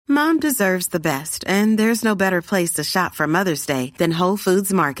Mom deserves the best, and there's no better place to shop for Mother's Day than Whole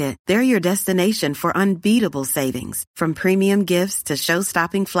Foods Market. They're your destination for unbeatable savings, from premium gifts to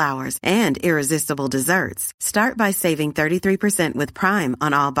show-stopping flowers and irresistible desserts. Start by saving 33% with Prime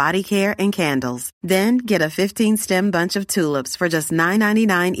on all body care and candles. Then get a 15-stem bunch of tulips for just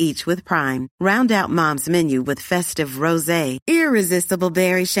 $9.99 each with Prime. Round out Mom's menu with festive rosé, irresistible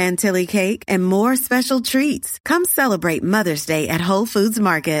berry chantilly cake, and more special treats. Come celebrate Mother's Day at Whole Foods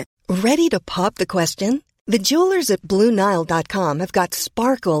Market. Ready to pop the question? The jewelers at BlueNile.com have got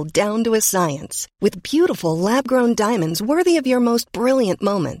sparkle down to a science with beautiful lab-grown diamonds worthy of your most brilliant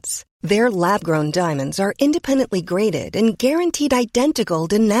moments. Their lab-grown diamonds are independently graded and guaranteed identical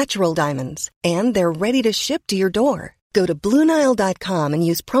to natural diamonds, and they're ready to ship to your door. Go to BlueNile.com and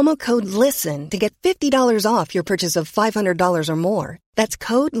use promo code LISTEN to get $50 off your purchase of $500 or more. That's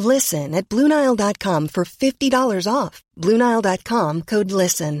code LISTEN at BlueNile.com for $50 off. BlueNile.com, code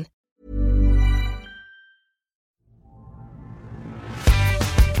LISTEN.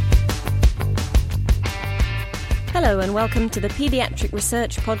 Hello and welcome to the Paediatric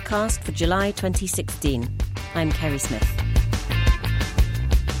Research Podcast for July 2016. I'm Kerry Smith.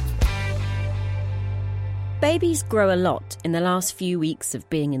 Babies grow a lot in the last few weeks of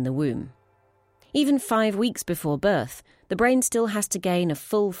being in the womb. Even 5 weeks before birth, the brain still has to gain a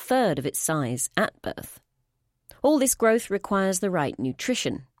full third of its size at birth. All this growth requires the right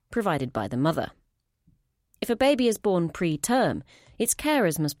nutrition, provided by the mother. If a baby is born preterm, its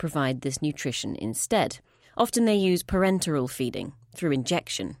carers must provide this nutrition instead. Often they use parenteral feeding, through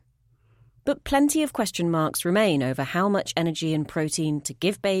injection. But plenty of question marks remain over how much energy and protein to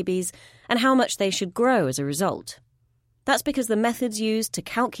give babies and how much they should grow as a result. That's because the methods used to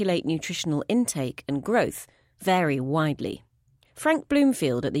calculate nutritional intake and growth vary widely. Frank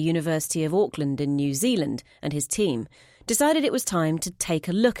Bloomfield at the University of Auckland in New Zealand and his team decided it was time to take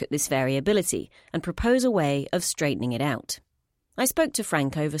a look at this variability and propose a way of straightening it out. I spoke to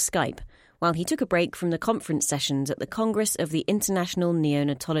Frank over Skype while he took a break from the conference sessions at the Congress of the International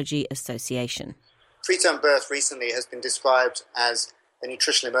Neonatology Association. Preterm birth recently has been described as a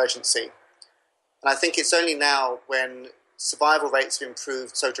nutritional emergency. And I think it's only now, when survival rates have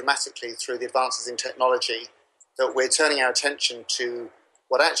improved so dramatically through the advances in technology, that we're turning our attention to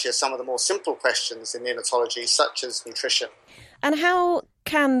what actually are some of the more simple questions in neonatology, such as nutrition. And how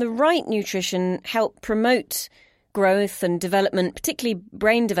can the right nutrition help promote growth and development, particularly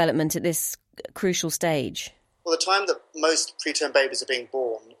brain development at this crucial stage? Well, the time that most preterm babies are being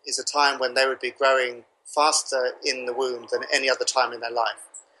born is a time when they would be growing faster in the womb than any other time in their life.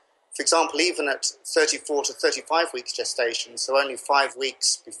 For example, even at 34 to 35 weeks gestation, so only 5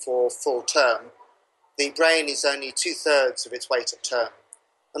 weeks before full term, the brain is only 2/3 of its weight at term.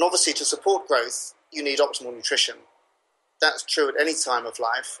 And obviously, to support growth, you need optimal nutrition. That's true at any time of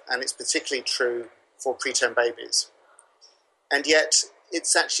life, and it's particularly true for preterm babies. And yet,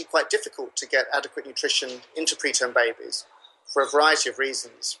 it's actually quite difficult to get adequate nutrition into preterm babies for a variety of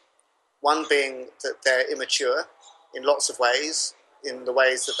reasons. One being that they're immature in lots of ways, in the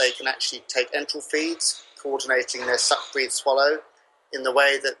ways that they can actually take enteral feeds, coordinating their suck, breathe, swallow, in the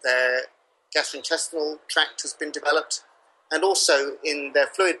way that their gastrointestinal tract has been developed, and also in their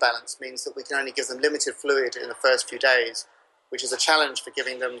fluid balance means that we can only give them limited fluid in the first few days, which is a challenge for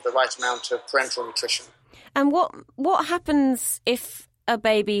giving them the right amount of parenteral nutrition. And what happens if a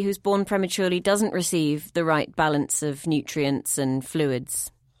baby who's born prematurely doesn't receive the right balance of nutrients and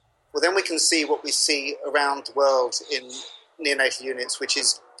fluids? Well, then we can see what we see around the world in neonatal units, which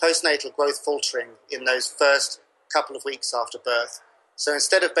is postnatal growth faltering in those first couple of weeks after birth. So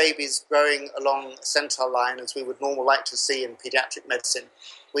instead of babies growing along a centile line, as we would normally like to see in paediatric medicine,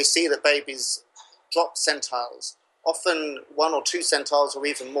 we see that babies drop centiles, often 1 or 2 centiles or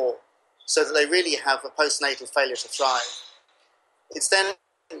even more, so that they really have a postnatal failure to thrive. It's then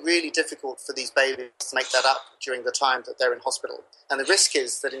really difficult for these babies to make that up during the time that they're in hospital. And the risk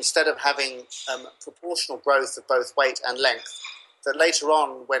is that instead of having proportional growth of both weight and length, that later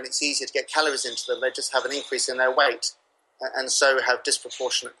on, when it's easier to get calories into them, they just have an increase in their weight and so have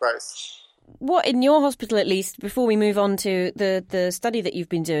disproportionate growth. What, in your hospital at least, before we move on to the study that you've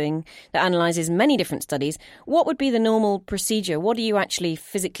been doing that analyses many different studies, what would be the normal procedure? What are you actually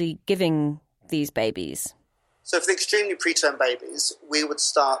physically giving these babies? So for the extremely preterm babies, we would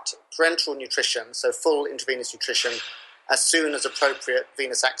start parenteral nutrition, so full intravenous nutrition, as soon as appropriate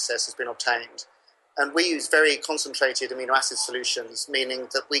venous access has been obtained. And we use very concentrated amino acid solutions, meaning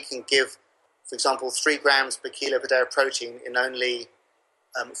that we can give, for example, 3 grams per kilo per day of protein in only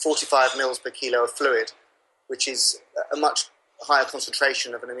 45 mils per kilo of fluid, which is a much higher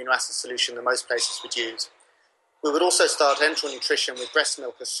concentration of an amino acid solution than most places would use. We would also start enteral nutrition with breast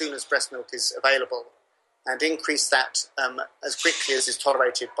milk as soon as breast milk is available and increase that as quickly as is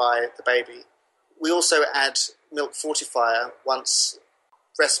tolerated by the baby. We also add milk fortifier once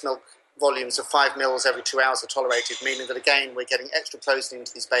breast milk volumes of 5 mils every 2 hours are tolerated, meaning that, again, we're getting extra protein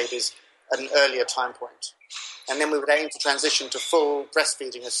into these babies at an earlier time point. And then we would aim to transition to full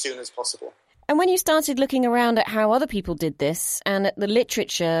breastfeeding as soon as possible. And when you started looking around at how other people did this and at the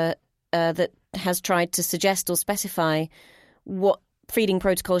literature that has tried to suggest or specify what feeding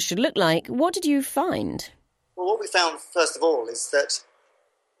protocols should look like, what did you find? Well, what we found, first of all, is that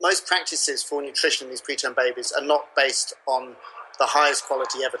most practices for nutrition in these preterm babies are not based on the highest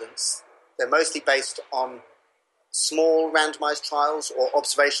quality evidence. They're mostly based on small randomized trials or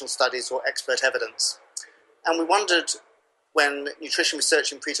observational studies or expert evidence. And we wondered, when nutrition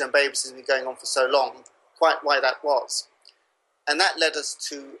research in preterm babies has been going on for so long, quite why that was. And that led us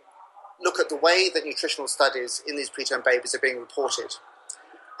to look at the way that nutritional studies in these preterm babies are being reported.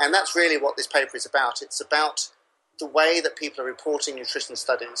 And that's really what this paper is about. It's about the way that people are reporting nutrition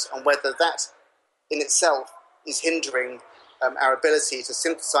studies and whether that in itself is hindering our ability to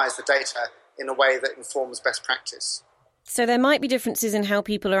synthesize the data in a way that informs best practice. So there might be differences in how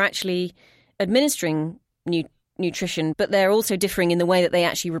people are actually administering nutrition, but they're also differing in the way that they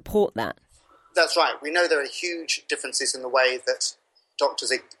actually report that. That's right. We know there are huge differences in the way that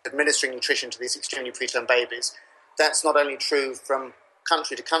doctors are administering nutrition to these extremely preterm babies. That's not only true from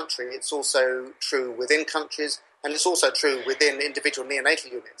country to country, it's also true within countries, and it's also true within individual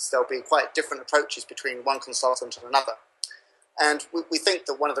neonatal units. There'll be quite different approaches between one consultant and another. And we think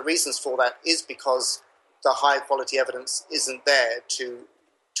that one of the reasons for that is because the high-quality evidence isn't there to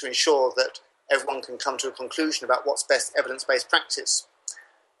ensure that everyone can come to a conclusion about what's best evidence-based practice.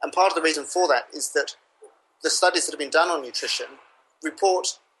 And part of the reason for that is that the studies that have been done on nutrition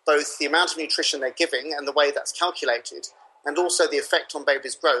report both the amount of nutrition they're giving and the way that's calculated, and also the effect on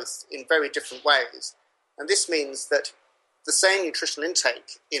babies' growth in very different ways. And this means that the same nutritional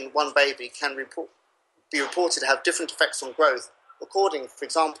intake in one baby can be reported to have different effects on growth according, for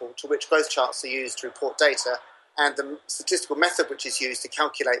example, to which growth charts are used to report data and the statistical method which is used to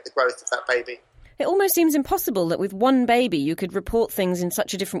calculate the growth of that baby. It almost seems impossible that with one baby you could report things in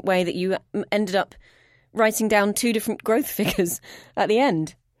such a different way that you ended up writing down 2 different growth figures at the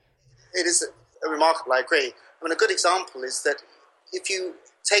end. It is remarkable, I agree. I mean, a good example is that if you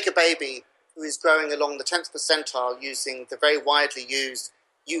take a baby who is growing along the 10th percentile using the very widely used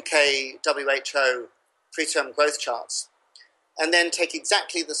UK WHO preterm growth charts, and then take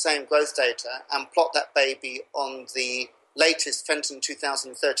exactly the same growth data and plot that baby on the latest Fenton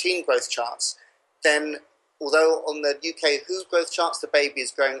 2013 growth charts, then although on the UK WHO growth charts the baby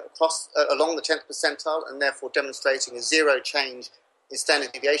is growing along the 10th percentile and therefore demonstrating a 0 change in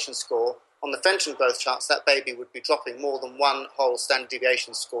standard deviation score, on the Fenton growth charts that baby would be dropping more than 1 whole standard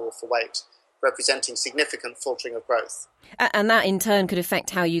deviation score for weight, representing significant faltering of growth. And that in turn could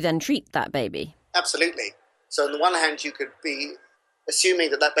affect how you then treat that baby? Absolutely. So on the one hand, you could be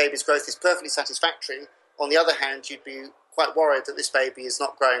assuming that that baby's growth is perfectly satisfactory. On the other hand, you'd be quite worried that this baby is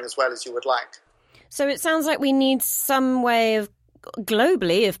not growing as well as you would like. So it sounds like we need some way of,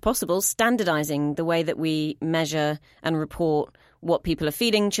 globally, if possible, standardising the way that we measure and report what people are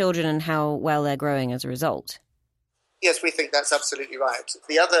feeding children and how well they're growing as a result. Yes, we think that's absolutely right.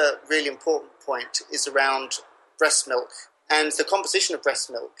 The other really important point is around breast milk. And the composition of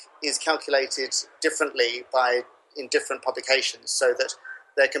breast milk is calculated differently in different publications, so that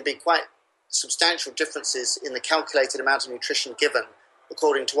there can be quite substantial differences in the calculated amount of nutrition given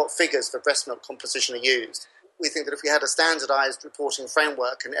according to what figures for breast milk composition are used. We think that if we had a standardised reporting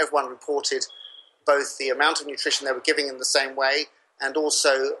framework and everyone reported both the amount of nutrition they were giving in the same way and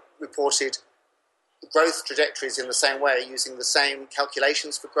also reported growth trajectories in the same way using the same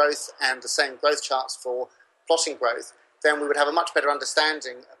calculations for growth and the same growth charts for plotting growth, then we would have a much better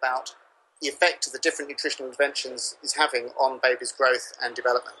understanding about the effect of the different nutritional interventions is having on babies' growth and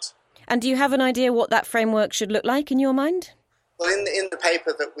development. And do you have an idea what that framework should look like in your mind? Well, in the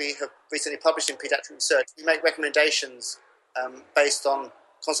paper that we have recently published in Paediatric Research, we make recommendations based on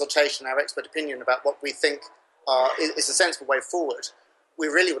consultation, our expert opinion about what we think is a sensible way forward. We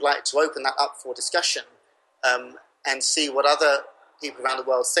really would like to open that up for discussion and see what other people around the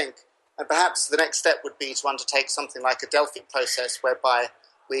world think. And perhaps the next step would be to undertake something like a Delphi process whereby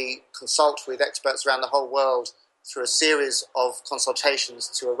we consult with experts around the whole world through a series of consultations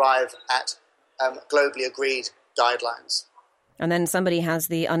to arrive at globally agreed guidelines. And then somebody has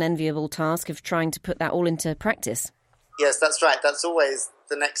the unenviable task of trying to put that all into practice. Yes, that's right. That's always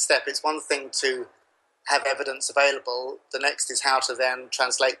the next step. It's one thing to have evidence available. The next is how to then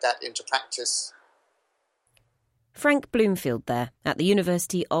translate that into practice. Frank Bloomfield there at the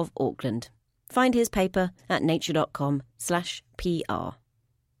University of Auckland. Find his paper at nature.com/PR.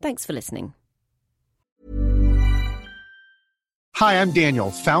 Thanks for listening. Hi, I'm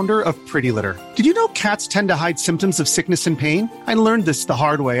Daniel, founder of Pretty Litter. Did you know cats tend to hide symptoms of sickness and pain? I learned this the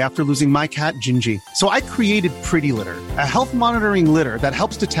hard way after losing my cat, Gingy. So I created Pretty Litter, a health monitoring litter that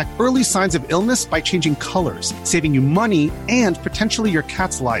helps detect early signs of illness by changing colors, saving you money and potentially your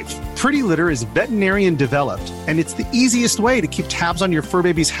cat's life. Pretty Litter is veterinarian developed, and it's the easiest way to keep tabs on your fur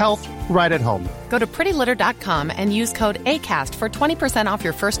baby's health right at home. Go to prettylitter.com and use code ACAST for 20% off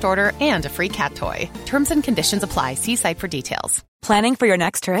your first order and a free cat toy. Terms and conditions apply. See site for details. Planning for your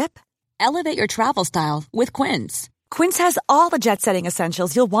next trip? Elevate your travel style with Quince. Quince has all the jet-setting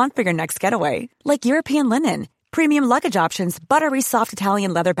essentials you'll want for your next getaway, like European linen, premium luggage options, buttery soft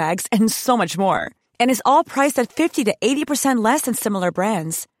Italian leather bags, and so much more. And is all priced at 50 to 80% less than similar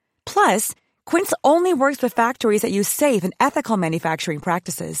brands. Plus, Quince only works with factories that use safe and ethical manufacturing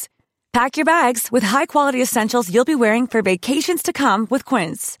practices. Pack your bags with high-quality essentials you'll be wearing for vacations to come with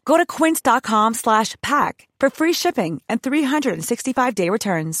Quince. Go to quince.com/pack for free shipping and 365-day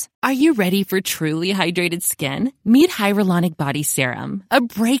returns. Are you ready for truly hydrated skin? Meet Hyaluronic Body Serum, a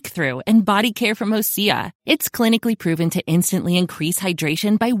breakthrough in body care from Osea. It's clinically proven to instantly increase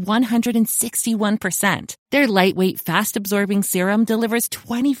hydration by 161%. Their lightweight, fast-absorbing serum delivers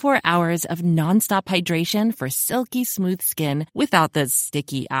 24 hours of nonstop hydration for silky smooth skin without the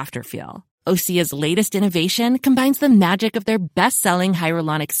sticky afterfeel. Osea's latest innovation combines the magic of their best-selling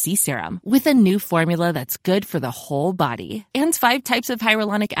Hyaluronic Sea Serum with a new formula that's good for the whole body and 5 types of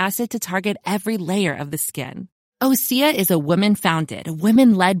hyaluronic acid to target every layer of the skin. Osea is a women-founded,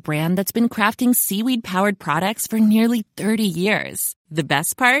 women-led brand that's been crafting seaweed-powered products for nearly 30 years. The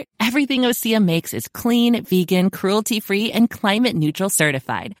best part? Everything Osea makes is clean, vegan, cruelty-free, and climate-neutral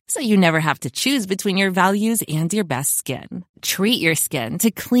certified, so you never have to choose between your values and your best skin. Treat your skin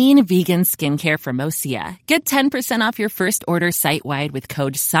to clean, vegan skincare from Osea. Get 10% off your first order site-wide with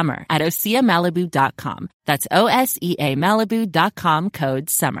code SUMMER at OseaMalibu.com. That's OSEA Malibu.com,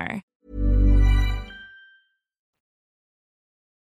 code SUMMER.